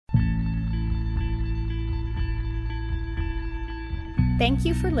Thank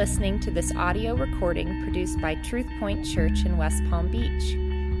you for listening to this audio recording produced by Truth Point Church in West Palm Beach.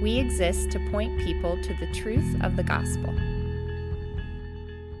 We exist to point people to the truth of the gospel.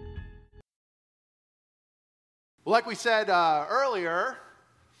 Well, like we said earlier,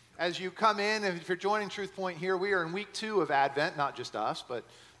 as you come in, and if you're joining Truth Point here, we are in week 2 of Advent, not just us, but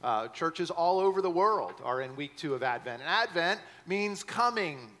churches all over the world are in week 2 of Advent. And Advent means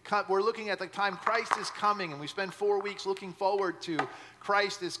coming. We're looking at the time Christ is coming, and we spend 4 weeks looking forward to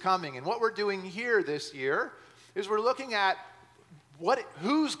Christ is coming. And what we're doing here this year is we're looking at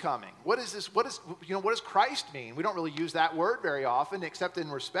who's coming. What does Christ mean? We don't really use that word very often, except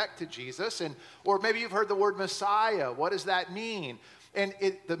in respect to Jesus. Or maybe you've heard the word Messiah. What does that mean? And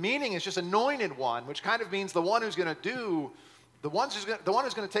the meaning is just anointed one, which kind of means the one who's going to do, the one who's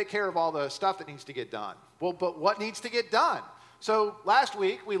going to take care of all the stuff that needs to get done. Well, but what needs to get done? So last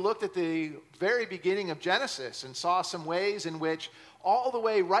week we looked at the very beginning of Genesis and saw some ways in which all the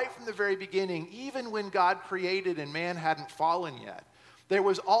way right from the very beginning, even when God created and man hadn't fallen yet, there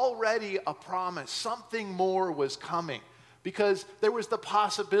was already a promise. Something more was coming because there was the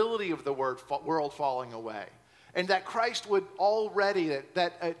possibility of the world falling away. And that Christ would already,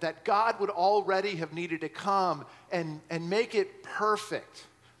 that God would already have needed to come and make it perfect,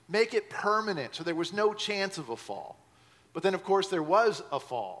 make it permanent, so there was no chance of a fall. But then, of course, there was a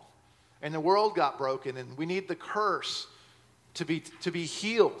fall, and the world got broken, and we need the curse to be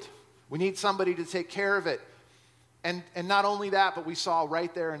healed. We need somebody to take care of it. And not only that, but we saw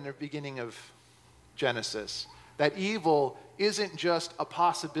right there in the beginning of Genesis that evil isn't just a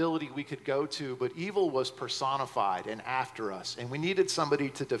possibility we could go to, but evil was personified and after us. And we needed somebody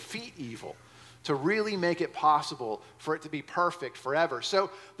to defeat evil, to really make it possible for it to be perfect forever. So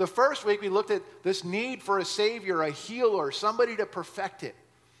the first week we looked at this need for a savior, a healer, somebody to perfect it.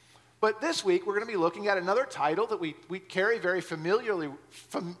 But this week we're going to be looking at another title that we carry very familiarly,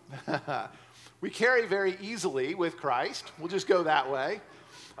 we carry very easily with Christ. We'll just go that way.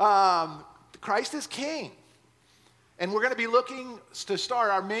 Christ is King. And we're going to be looking to start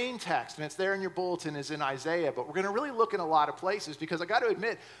our main text, and it's there in your bulletin, is in Isaiah. But we're going to really look in a lot of places because I got to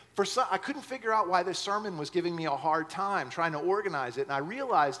admit, I couldn't figure out why this sermon was giving me a hard time trying to organize it. And I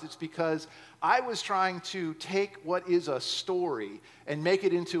realized it's because I was trying to take what is a story and make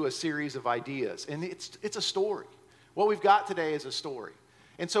it into a series of ideas. And it's a story. What we've got today is a story.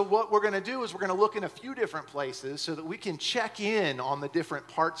 And so what we're going to do is we're going to look in a few different places so that we can check in on the different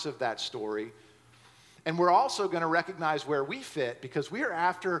parts of that story. And we're also going to recognize where we fit because we are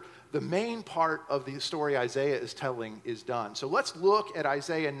after the main part of the story Isaiah is telling is done. So let's look at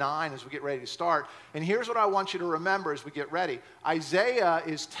Isaiah 9 as we get ready to start. And here's what I want you to remember as we get ready. Isaiah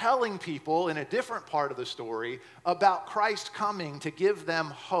is telling people in a different part of the story about Christ coming to give them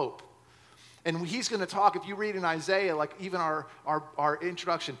hope. And he's going to talk, if you read in Isaiah, like even our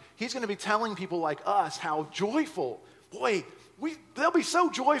introduction, he's going to be telling people like us how joyful, they'll be so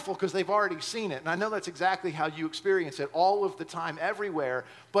joyful because they've already seen it. And I know that's exactly how you experience it all of the time, everywhere.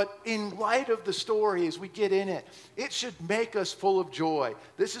 But in light of the story, as we get in it, it should make us full of joy.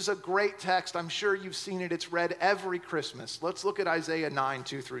 This is a great text. I'm sure you've seen it. It's read every Christmas. Let's look at Isaiah 9,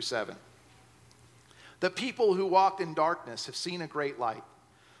 2 through 7. The people who walked in darkness have seen a great light.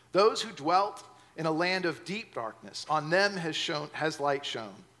 Those who dwelt in a land of deep darkness, on them has light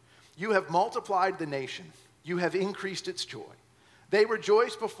shone. You have multiplied the nation. You have increased its joy. They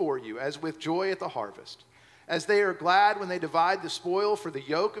rejoice before you as with joy at the harvest, as they are glad when they divide the spoil, for the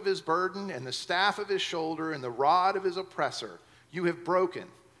yoke of his burden and the staff of his shoulder and the rod of his oppressor you have broken,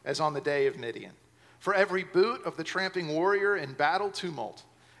 as on the day of Midian. For every boot of the tramping warrior in battle tumult,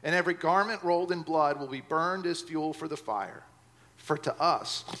 and every garment rolled in blood will be burned as fuel for the fire. For to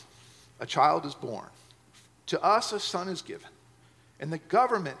us a child is born, to us a son is given, and the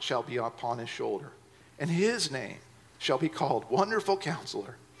government shall be upon his shoulder, and his name shall be called Wonderful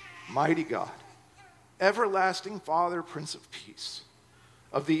Counselor, Mighty God, Everlasting Father, Prince of Peace.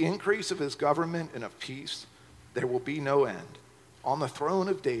 Of the increase of his government and of peace there will be no end, on the throne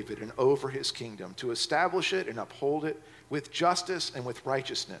of David and over his kingdom, to establish it and uphold it with justice and with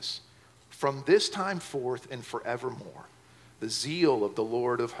righteousness, from this time forth and forevermore. The zeal of the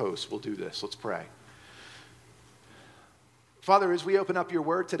Lord of hosts will do this. Let's pray. Father, as we open up your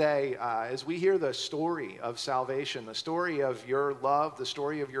word today, as we hear the story of salvation, the story of your love, the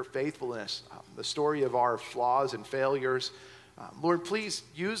story of your faithfulness, the story of our flaws and failures, Lord, please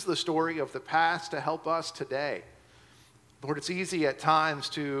use the story of the past to help us today. Lord, it's easy at times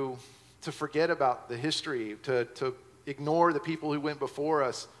to forget about the history, to ignore the people who went before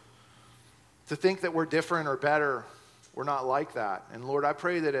us, to think that we're different or better. We're not like that. And Lord, I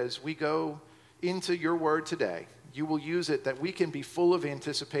pray that as we go into your word today, you will use it that we can be full of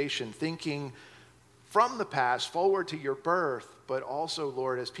anticipation, thinking from the past forward to your birth, but also,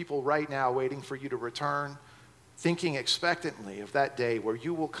 Lord, as people right now waiting for you to return, thinking expectantly of that day where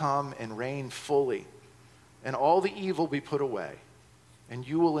you will come and reign fully, and all the evil be put away, and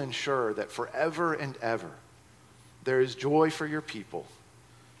you will ensure that forever and ever there is joy for your people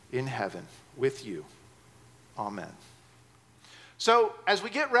in heaven with you. Amen. So as we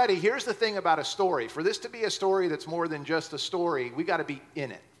get ready, here's the thing about a story. For this to be a story that's more than just a story, we got to be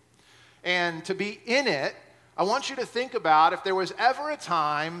in it. And to be in it, I want you to think about if there was ever a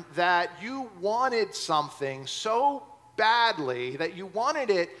time that you wanted something so badly that you wanted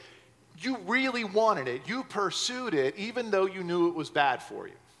it, you really wanted it, you pursued it, even though you knew it was bad for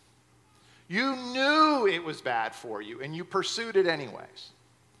you. You knew it was bad for you, and you pursued it anyways.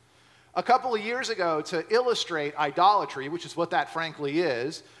 A couple of years ago, to illustrate idolatry, which is what that frankly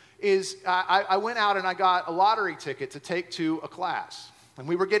is I went out and I got a lottery ticket to take to a class. And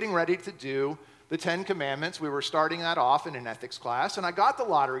we were getting ready to do the 10 Commandments. We were starting that off in an ethics class. And I got the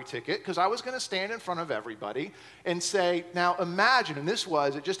lottery ticket because I was going to stand in front of everybody and say, now imagine, and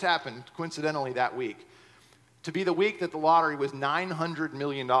it just happened coincidentally that week, to be the week that the lottery was $900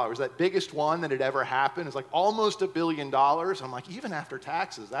 million. That biggest one that had ever happened. It's like almost $1 billion. I'm like, even after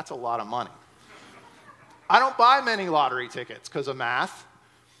taxes, that's a lot of money. I don't buy many lottery tickets because of math,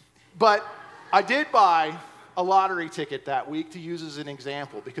 but I did buy a lottery ticket that week to use as an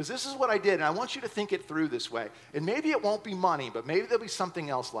example, because this is what I did, and I want you to think it through this way. And maybe it won't be money, but maybe there'll be something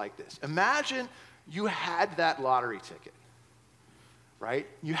else like this. Imagine you had that lottery ticket, right?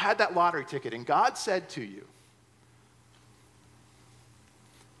 You had that lottery ticket, and God said to you,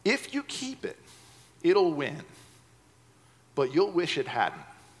 if you keep it, it'll win, but you'll wish it hadn't.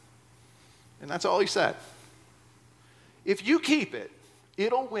 And that's all he said. If you keep it,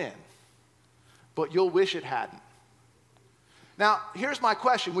 it'll win, but you'll wish it hadn't. Now, here's my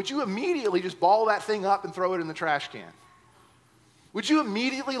question. Would you immediately just ball that thing up and throw it in the trash can? Would you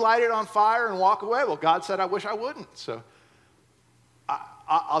immediately light it on fire and walk away? Well, God said, I wish I wouldn't. So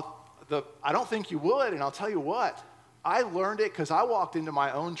I don't think you would, and I'll tell you what. I learned it because I walked into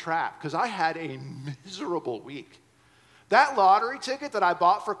my own trap because I had a miserable week. That lottery ticket that I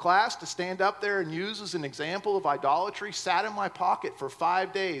bought for class to stand up there and use as an example of idolatry sat in my pocket for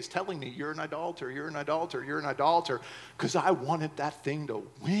 5 days telling me, you're an idolater, you're an idolater, you're an idolater, because I wanted that thing to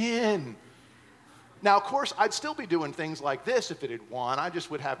win. Now, of course, I'd still be doing things like this if it had won. I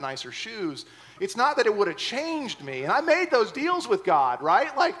just would have nicer shoes. It's not that it would have changed me. And I made those deals with God,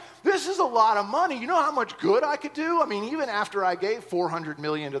 right? Like, this is a lot of money. You know how much good I could do? I mean, even after I gave $400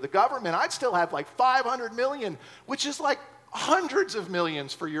 million to the government, I'd still have like $500 million, which is like hundreds of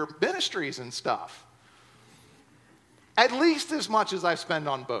millions for your ministries and stuff. At least as much as I spend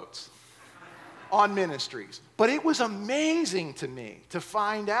on boats, on ministries. But it was amazing to me to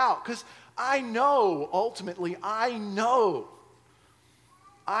find out, because I know, ultimately, I know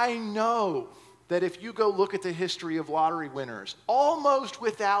that if you go look at the history of lottery winners, almost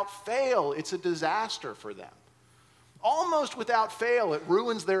without fail, it's a disaster for them. Almost without fail, it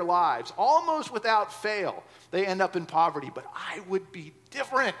ruins their lives. Almost without fail, they end up in poverty. But I would be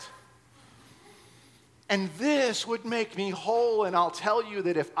different. And this would make me whole. And I'll tell you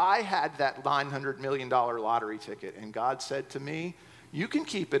that if I had that $900 million lottery ticket and God said to me, you can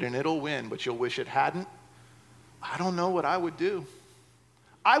keep it and it'll win, but you'll wish it hadn't, I don't know what I would do.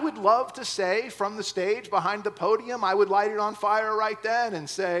 I would love to say from the stage behind the podium, I would light it on fire right then and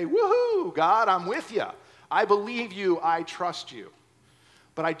say, woohoo, God, I'm with you. I believe you, I trust you.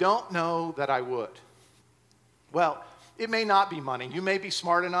 But I don't know that I would. Well, it may not be money. You may be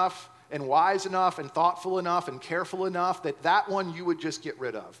smart enough and wise enough and thoughtful enough and careful enough that one you would just get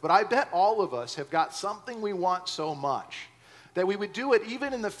rid of. But I bet all of us have got something we want so much that we would do it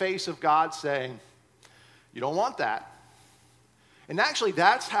even in the face of God saying, you don't want that. And actually,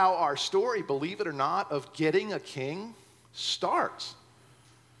 that's how our story, believe it or not, of getting a king starts.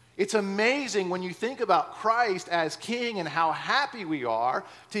 It's amazing when you think about Christ as king and how happy we are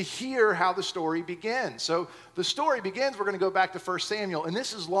to hear how the story begins. So the story begins, we're going to go back to 1 Samuel, and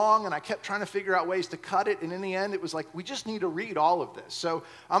this is long, and I kept trying to figure out ways to cut it, and in the end, it was like, we just need to read all of this. So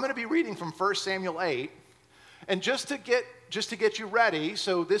I'm going to be reading from 1 Samuel 8, and just to get you ready,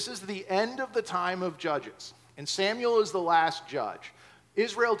 so this is the end of the time of judges, and Samuel is the last judge.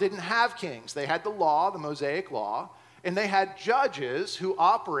 Israel didn't have kings. They had the law, the Mosaic law, and they had judges who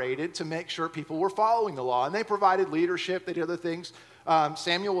operated to make sure people were following the law, and they provided leadership, they did other things.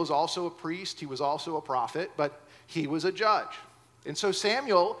 Samuel was also a priest, he was also a prophet, but he was a judge. And so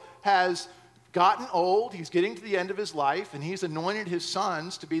Samuel has gotten old. He's getting to the end of his life, and he's anointed his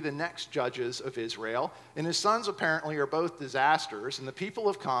sons to be the next judges of Israel. And his sons apparently are both disasters. And the people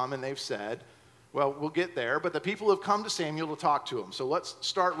have come and they've said, well, we'll get there, but the people have come to Samuel to talk to him. So let's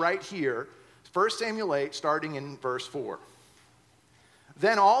start right here. 1 Samuel 8, starting in verse 4.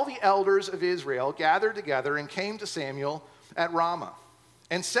 Then all the elders of Israel gathered together and came to Samuel at Ramah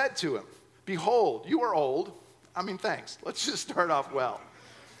and said to him, behold, you are old. Thanks. Let's just start off well.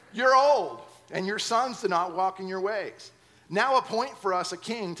 You're old, and your sons do not walk in your ways. Now appoint for us a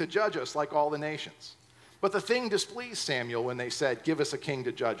king to judge us like all the nations. But the thing displeased Samuel when they said, give us a king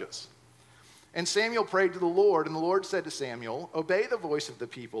to judge us. And Samuel prayed to the Lord, and the Lord said to Samuel, obey the voice of the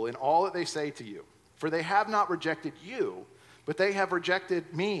people in all that they say to you, for they have not rejected you, but they have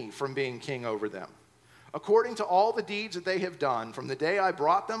rejected me from being king over them. According to all the deeds that they have done, from the day I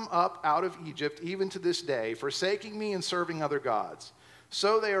brought them up out of Egypt, even to this day, forsaking me and serving other gods,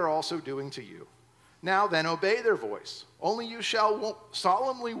 so they are also doing to you. Now then, obey their voice. Only you shall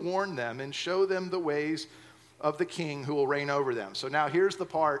solemnly warn them and show them the ways of the king who will reign over them. So now here's the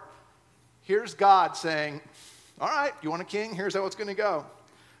part. Here's God saying, all right, you want a king? Here's how it's going to go.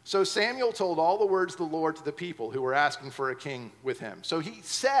 So Samuel told all the words of the Lord to the people who were asking for a king with him. So he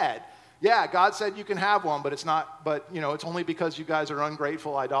said, yeah, God said you can have one, but it's only because you guys are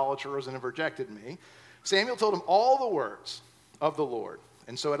ungrateful idolaters and have rejected me. Samuel told him all the words of the Lord.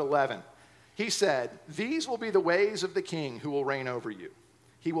 And so at 11, he said, these will be the ways of the king who will reign over you.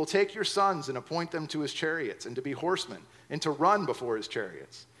 He will take your sons and appoint them to his chariots and to be horsemen and to run before his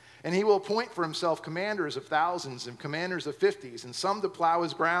chariots. And he will appoint for himself commanders of thousands and commanders of 50s, and some to plow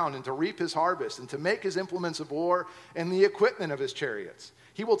his ground and to reap his harvest and to make his implements of war and the equipment of his chariots.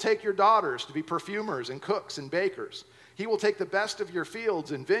 He will take your daughters to be perfumers and cooks and bakers. He will take the best of your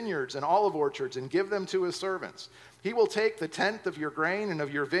fields and vineyards and olive orchards and give them to his servants. He will take the tenth of your grain and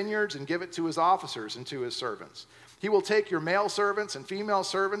of your vineyards and give it to his officers and to his servants. He will take your male servants and female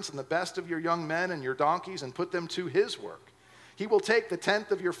servants and the best of your young men and your donkeys and put them to his work. He will take the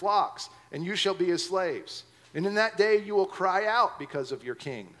tenth of your flocks, and you shall be his slaves. And in that day you will cry out because of your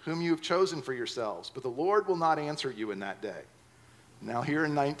king, whom you have chosen for yourselves. But the Lord will not answer you in that day. Now here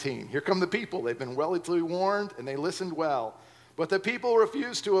in 19, here come the people. They've been well warned, and they listened well. But the people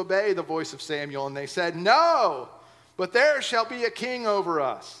refused to obey the voice of Samuel, and they said, no, but there shall be a king over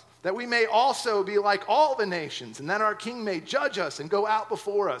us, that we may also be like all the nations, and that our king may judge us and go out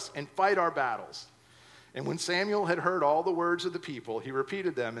before us and fight our battles. And when Samuel had heard all the words of the people, he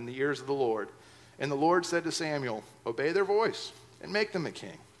repeated them in the ears of the Lord. And the Lord said to Samuel, obey their voice and make them a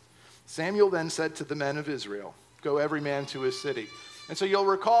king. Samuel then said to the men of Israel, go every man to his city. And so you'll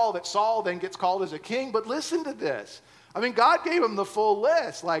recall that Saul then gets called as a king, but listen to this. God gave him the full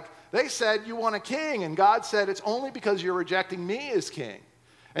list. Like they said, you want a king. And God said, it's only because you're rejecting me as king.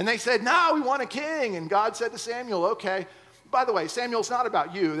 And they said, no, we want a king. And God said to Samuel, okay. By the way, Samuel, it's not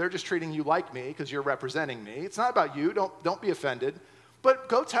about you. They're just treating you like me because you're representing me. It's not about you. Don't be offended. But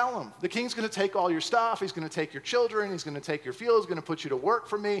go tell him. The king's going to take all your stuff. He's going to take your children. He's going to take your fields. He's going to put you to work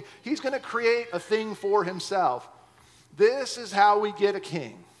for me. He's going to create a thing for himself. This is how we get a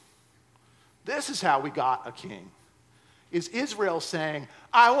king. This is how we got a king. Is Israel saying,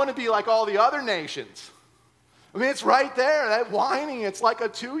 I want to be like all the other nations. It's right there. That whining, it's like a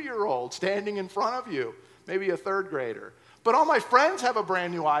 2-year-old standing in front of you, maybe a 3rd grader. But all my friends have a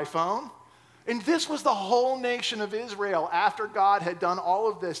brand new iPhone. And this was the whole nation of Israel. After God had done all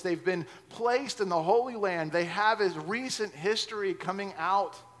of this, they've been placed in the Holy Land. They have his recent history coming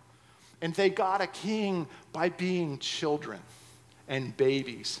out. And they got a king by being children and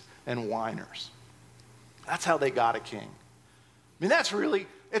babies and whiners. That's how they got a king. That's really,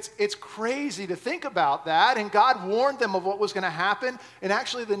 it's crazy to think about that. And God warned them of what was going to happen. And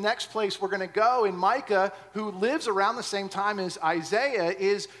actually the next place we're going to go in Micah, who lives around the same time as Isaiah,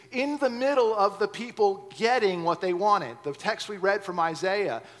 is in the middle of the people getting what they wanted. The text we read from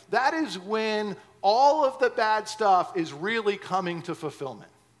Isaiah, that is when all of the bad stuff is really coming to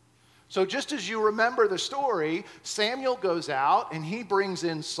fulfillment. So just as you remember the story, Samuel goes out and he brings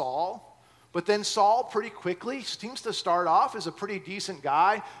in Saul. But then Saul pretty quickly seems to start off as a pretty decent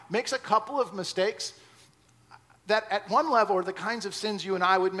guy, makes a couple of mistakes that at one level are the kinds of sins you and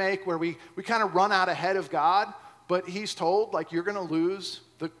I would make where we kind of run out ahead of God, but he's told, like, you're going to lose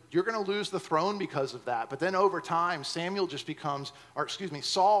the throne because of that. But then over time, Saul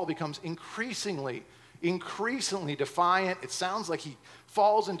becomes increasingly defiant. It sounds like he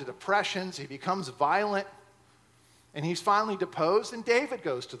falls into depressions. He becomes violent. And he's finally deposed, and David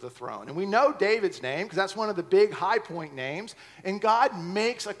goes to the throne. And we know David's name because that's one of the big high point names. And God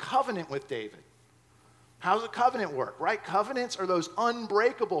makes a covenant with David. How does a covenant work, right? Covenants are those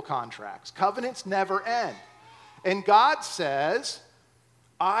unbreakable contracts. Covenants never end. And God says,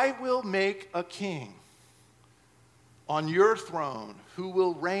 I will make a king on your throne who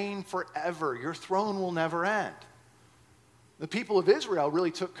will reign forever. Your throne will never end. The people of Israel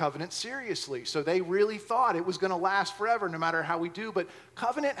really took covenant seriously, so they really thought it was going to last forever no matter how we do. But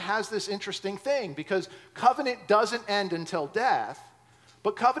covenant has this interesting thing because covenant doesn't end until death,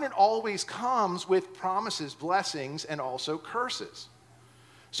 but covenant always comes with promises, blessings, and also curses.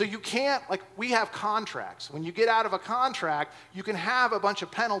 So you can't, like we have contracts. When you get out of a contract, you can have a bunch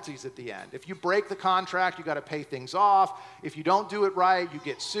of penalties at the end. If you break the contract, you got to pay things off. If you don't do it right, you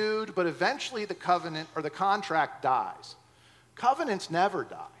get sued. But eventually the covenant or the contract dies. Covenants never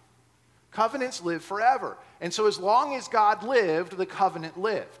die. Covenants live forever. And so as long as God lived, the covenant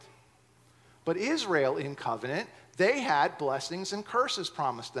lived. But Israel in covenant, they had blessings and curses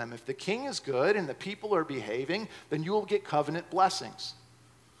promised them. If the king is good and the people are behaving, then you will get covenant blessings.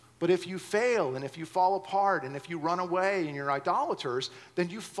 But if you fail and if you fall apart and if you run away and you're idolaters, then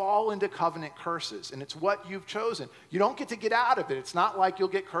you fall into covenant curses. And it's what you've chosen. You don't get to get out of it. It's not like you'll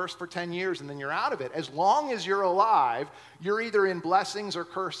get cursed for 10 years and then you're out of it. As long as you're alive, you're either in blessings or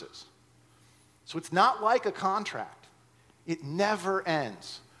curses. So it's not like a contract. It never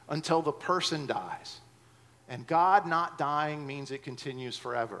ends until the person dies. And God not dying means it continues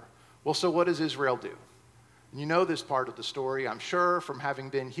forever. Well, so what does Israel do? You know this part of the story, I'm sure, from having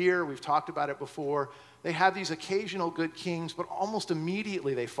been here. We've talked about it before. They have these occasional good kings, but almost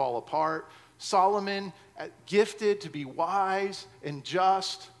immediately they fall apart. Solomon, gifted to be wise and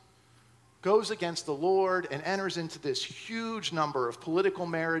just, goes against the Lord and enters into this huge number of political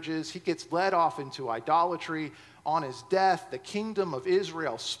marriages. He gets led off into idolatry. On his death, the kingdom of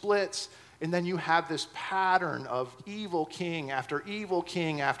Israel splits. And then you have this pattern of evil king after evil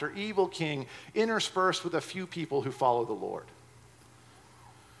king after evil king interspersed with a few people who follow the Lord.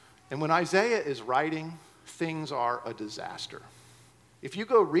 And when Isaiah is writing, things are a disaster. If you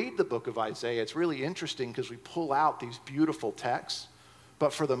go read the book of Isaiah, it's really interesting because we pull out these beautiful texts.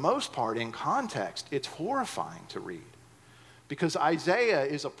 But for the most part, in context, it's horrifying to read. Because Isaiah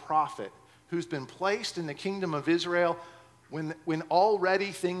is a prophet who's been placed in the kingdom of Israel when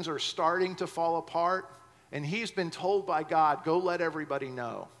already things are starting to fall apart, and he's been told by God, go let everybody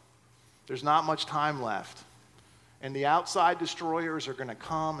know. There's not much time left. And the outside destroyers are going to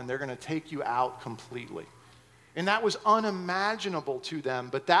come, and they're going to take you out completely. And that was unimaginable to them,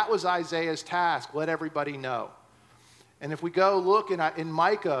 but that was Isaiah's task, let everybody know. And if we go look in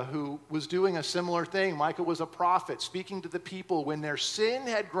Micah, who was doing a similar thing, Micah was a prophet speaking to the people when their sin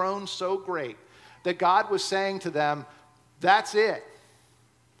had grown so great that God was saying to them, that's it.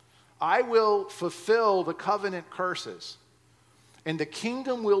 I will fulfill the covenant curses, and the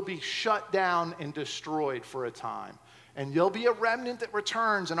kingdom will be shut down and destroyed for a time. And there'll be a remnant that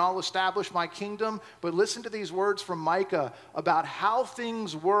returns, and I'll establish my kingdom. But listen to these words from Micah about how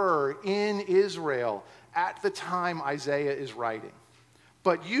things were in Israel at the time Isaiah is writing.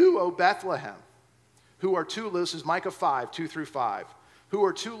 But you, O Bethlehem, who are too little, this is Micah 5, 2 through 5, who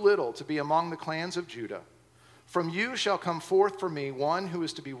are too little to be among the clans of Judah, from you shall come forth for me one who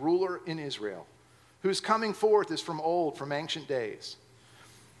is to be ruler in Israel, whose coming forth is from old, from ancient days.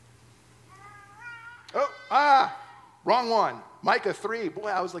 Wrong one. Micah 3. Boy,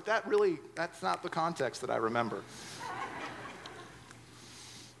 I was like, that's not the context that I remember.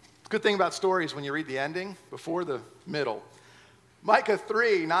 Good thing about stories when you read the ending before the middle. Micah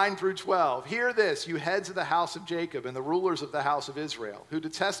 3, 9 through 12. Hear this, you heads of the house of Jacob and the rulers of the house of Israel, who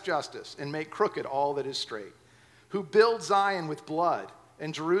detest justice and make crooked all that is straight, who build Zion with blood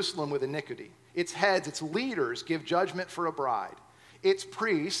and Jerusalem with iniquity. Its heads, its leaders give judgment for a bride. Its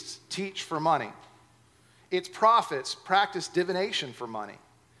priests teach for money. Its prophets practice divination for money.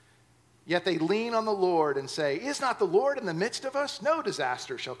 Yet they lean on the Lord and say, is not the Lord in the midst of us? No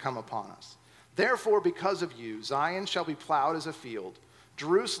disaster shall come upon us. Therefore, because of you, Zion shall be plowed as a field.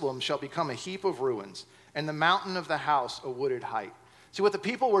 Jerusalem shall become a heap of ruins, and the mountain of the house a wooded height. See, what the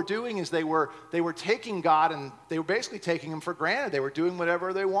people were doing is they were taking God and they were basically taking him for granted. They were doing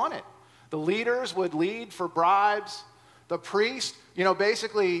whatever they wanted. The leaders would lead for bribes. The priest,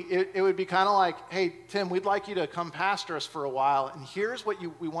 basically it would be kind of like, hey, Tim, we'd like you to come pastor us for a while, and here's what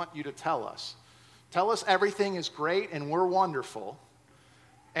we want you to tell us. Tell us everything is great and we're wonderful.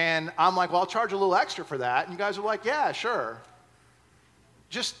 And I'm like, well, I'll charge a little extra for that. And you guys are like, yeah, sure.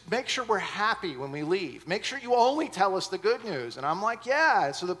 just make sure we're happy when we leave. Make sure you only tell us the good news. And I'm like,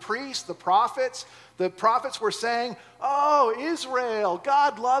 yeah. So the priests, the prophets were saying, oh, Israel,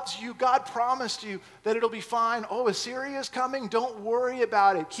 God loves you. God promised you that it'll be fine. Oh, Assyria's coming. Don't worry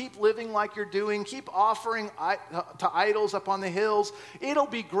about it. Keep living like you're doing. Keep offering to idols up on the hills. It'll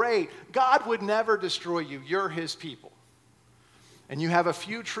be great. God would never destroy you. You're his people. And you have a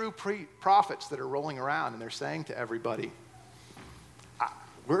few true prophets that are rolling around, and they're saying to everybody,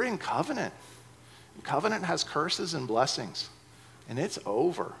 we're in covenant. Covenant has curses and blessings, and it's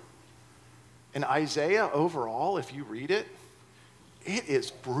over. And Isaiah, overall, if you read it, it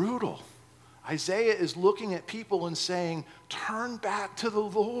is brutal. Isaiah is looking at people and saying, turn back to the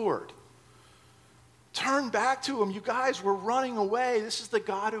Lord. Turn back to him. You guys were running away. This is the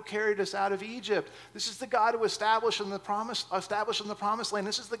God who carried us out of Egypt. This is the God who established in the promised land.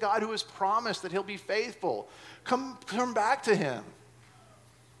 This is the God who has promised that he'll be faithful. Turn back to him.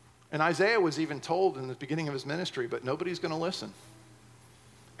 And Isaiah was even told in the beginning of his ministry, but nobody's going to listen.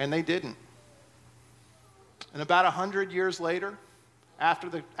 And they didn't. And about 100 years later, after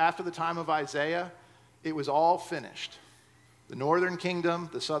the time of Isaiah, it was all finished. The northern kingdom,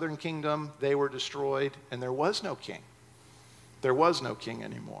 the southern kingdom, they were destroyed, and there was no king. There was no king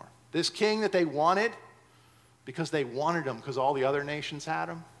anymore. This king that they wanted, because they wanted him, because all the other nations had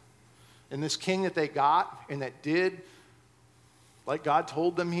him, and this king that they got and that did like God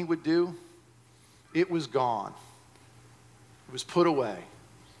told them he would do, it was gone. It was put away.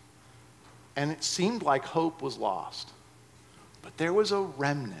 And it seemed like hope was lost. But there was a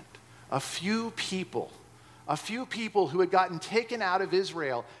remnant, a few people who had gotten taken out of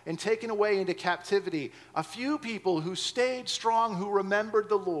Israel and taken away into captivity, a few people who stayed strong, who remembered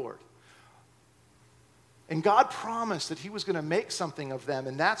the Lord. And God promised that he was going to make something of them.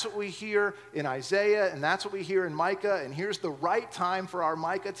 And that's what we hear in Isaiah, and that's what we hear in Micah. And here's the right time for our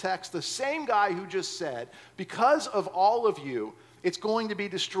Micah text. The same guy who just said, because of all of you, it's going to be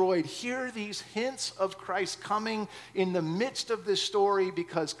destroyed. Hear these hints of Christ coming in the midst of this story,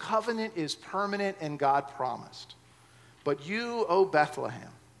 because covenant is permanent and God promised. But you, O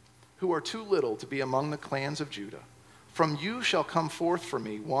Bethlehem, who are too little to be among the clans of Judah, from you shall come forth for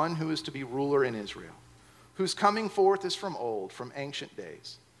me one who is to be ruler in Israel, whose coming forth is from old, from ancient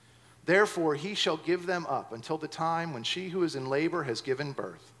days. Therefore he shall give them up until the time when she who is in labor has given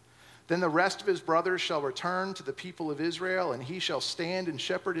birth. Then the rest of his brothers shall return to the people of Israel, and he shall stand and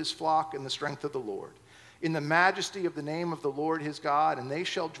shepherd his flock in the strength of the Lord, in the majesty of the name of the Lord his God, and they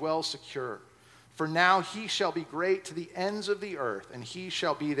shall dwell secure. For now he shall be great to the ends of the earth, and he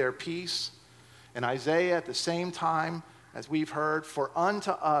shall be their peace. And Isaiah at the same time, as we've heard, for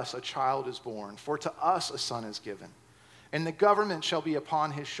unto us a child is born, for to us a son is given. And the government shall be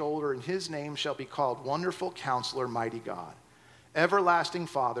upon his shoulder, and his name shall be called Wonderful Counselor, Mighty God, Everlasting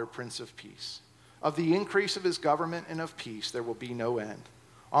Father, Prince of Peace. Of the increase of his government and of peace there will be no end.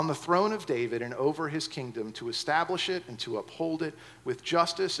 On the throne of David and over his kingdom, to establish it and to uphold it with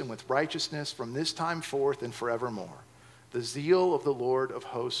justice and with righteousness from this time forth and forevermore. The zeal of the Lord of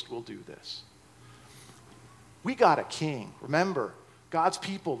hosts will do this. We got a king. Remember, God's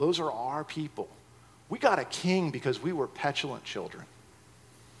people, those are our people. We got a king because we were petulant children.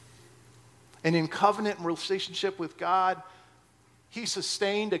 And in covenant relationship with God, he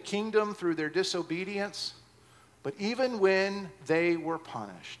sustained a kingdom through their disobedience. But even when they were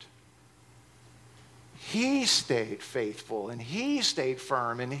punished, he stayed faithful and he stayed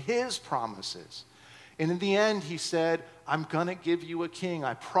firm in his promises. And in the end, he said, I'm going to give you a king.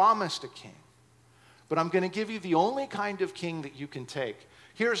 I promised a king. But I'm going to give you the only kind of king that you can take.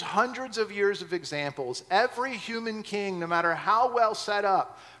 Here's hundreds of years of examples. Every human king, no matter how well set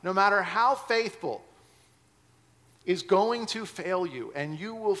up, no matter how faithful, is going to fail you, and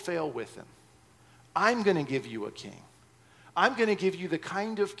you will fail with him. I'm going to give you a king. I'm going to give you the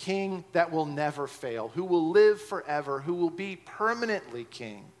kind of king that will never fail, who will live forever, who will be permanently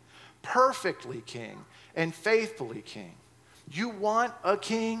king, perfectly king, and faithfully king. You want a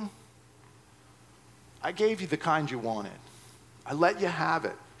king? I gave you the kind you wanted. I let you have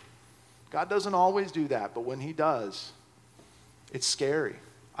it. God doesn't always do that, but when he does, it's scary.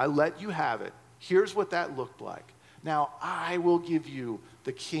 I let you have it. Here's what that looked like. Now I will give you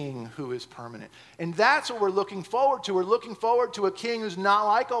the king who is permanent. And that's what we're looking forward to. We're looking forward to a king who's not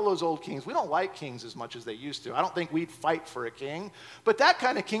like all those old kings. We don't like kings as much as they used to. I don't think we'd fight for a king. But that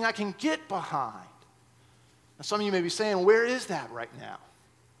kind of king I can get behind. Now some of you may be saying, where is that right now?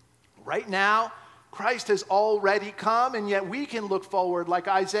 Right now, Christ has already come, and yet we can look forward like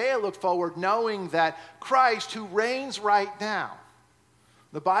Isaiah looked forward, knowing that Christ, who reigns right now,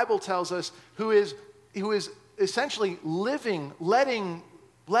 the Bible tells us, who is essentially living, letting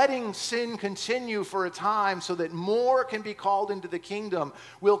letting sin continue for a time so that more can be called into the kingdom,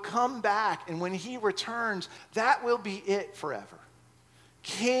 will come back, and when he returns, that will be it forever.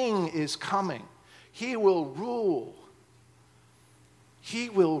 King is coming. He will rule. He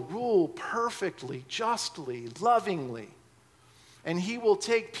will rule perfectly, justly, lovingly. And he will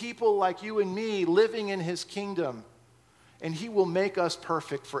take people like you and me living in his kingdom, and he will make us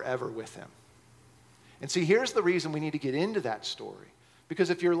perfect forever with him. And see, here's the reason we need to get into that story. Because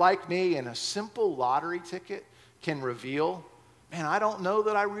if you're like me and a simple lottery ticket can reveal, man, I don't know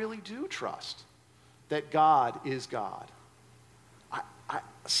that I really do trust that God is God.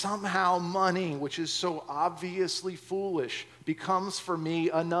 Somehow money, which is so obviously foolish, becomes for me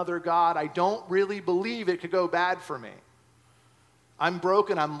another God. I don't really believe it could go bad for me. I'm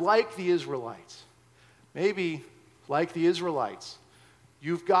broken. I'm like the Israelites. Maybe like the Israelites.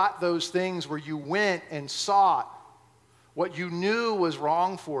 You've got those things where you went and sought what you knew was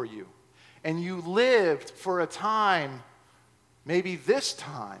wrong for you. And you lived for a time, maybe this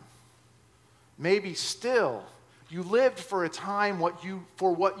time, maybe still. You lived for a time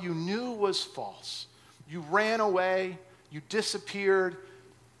for what you knew was false. You ran away. You disappeared.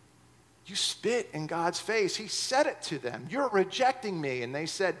 You spit in God's face. He said it to them. You're rejecting me. And they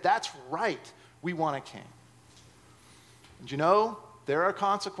said, that's right. We want a king. And you know, there are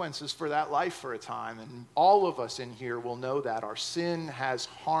consequences for that life for a time. And all of us in here will know that our sin has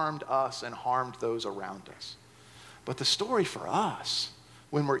harmed us and harmed those around us. But the story for us,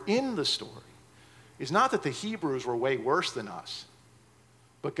 when we're in the story, is not that the Hebrews were way worse than us,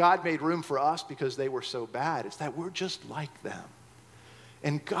 but God made room for us because they were so bad. It's that we're just like them.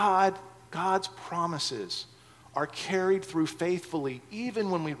 And God's promises are carried through faithfully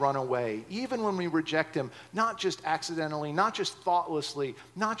even when we run away, even when we reject him, not just accidentally, not just thoughtlessly,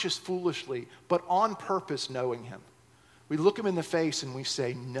 not just foolishly, but on purpose knowing him. We look him in the face and we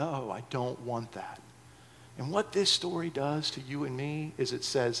say, no, I don't want that. And what this story does to you and me is it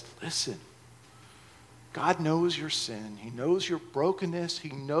says, listen, God knows your sin. He knows your brokenness. He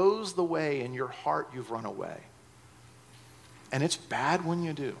knows the way in your heart you've run away. And it's bad when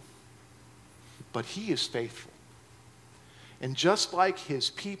you do. But he is faithful. And just like his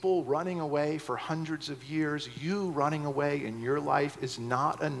people running away for hundreds of years, you running away in your life is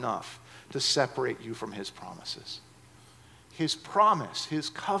not enough to separate you from his promises. His promise, his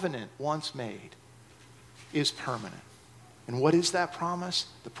covenant once made, is permanent. And what is that promise?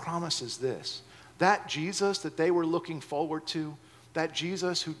 The promise is this. That Jesus that they were looking forward to, that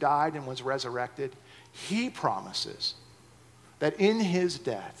Jesus who died and was resurrected, he promises that in his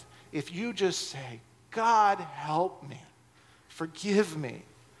death, if you just say, God, help me, forgive me,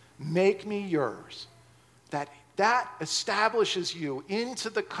 make me yours, that establishes you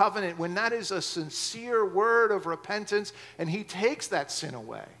into the covenant when that is a sincere word of repentance, and he takes that sin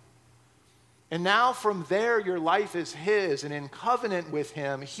away. And now from there, your life is his, and in covenant with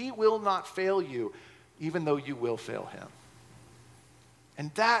him, he will not fail you, even though you will fail him.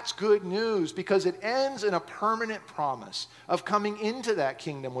 And that's good news because it ends in a permanent promise of coming into that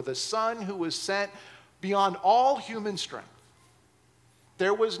kingdom with a son who was sent beyond all human strength.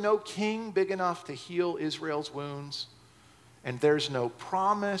 There was no king big enough to heal Israel's wounds, and there's no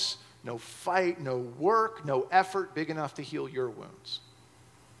promise, no fight, no work, no effort big enough to heal your wounds.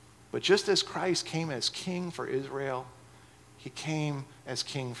 But just as Christ came as king for Israel, he came as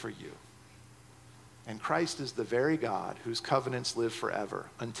king for you. And Christ is the very God whose covenants live forever.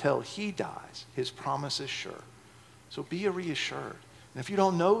 Until he dies, his promise is sure. So be reassured. And if you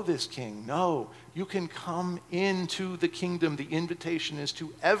don't know this king, no, you can come into the kingdom. The invitation is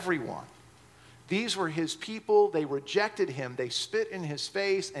to everyone. These were his people. They rejected him. They spit in his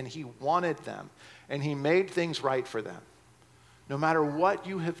face, and he wanted them. And he made things right for them. No matter what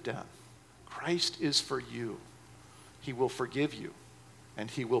you have done, Christ is for you. He will forgive you, and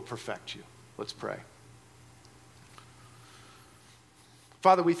he will perfect you. Let's pray.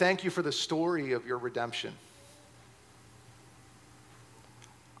 Father, we thank you for the story of your redemption.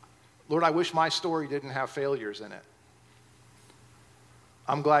 Lord, I wish my story didn't have failures in it.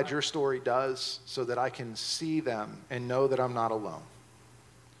 I'm glad your story does so that I can see them and know that I'm not alone.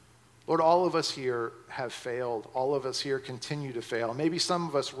 Lord, all of us here have failed. All of us here continue to fail. Maybe some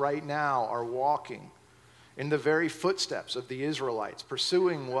of us right now are walking in the very footsteps of the Israelites,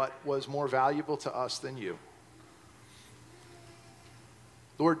 pursuing what was more valuable to us than you.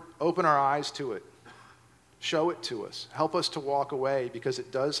 Lord, open our eyes to it. Show it to us. Help us to walk away because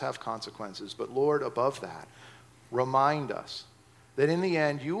it does have consequences. But Lord, above that, remind us that in the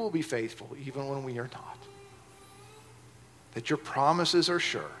end you will be faithful even when we are not. That your promises are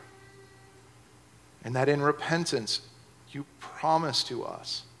sure. And that in repentance, You promise to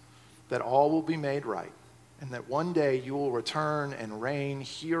us that all will be made right, and that one day you will return and reign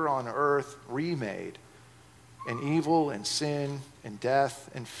here on earth remade, and evil and sin and death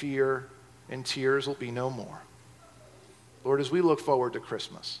and fear and tears will be no more. Lord, as we look forward to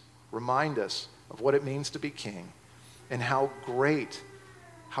Christmas, remind us of what it means to be king and how great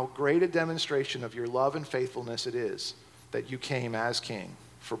a demonstration of your love and faithfulness it is that you came as king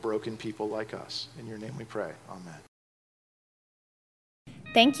for broken people like us. In your name we pray. Amen.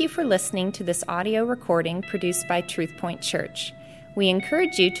 Thank you for listening to this audio recording produced by Truth Point Church. We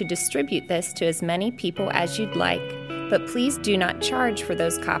encourage you to distribute this to as many people as you'd like, but please do not charge for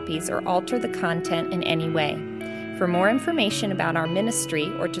those copies or alter the content in any way. For more information about our ministry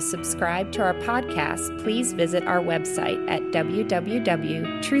or to subscribe to our podcast, please visit our website at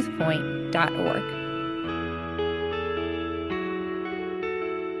www.truthpoint.org.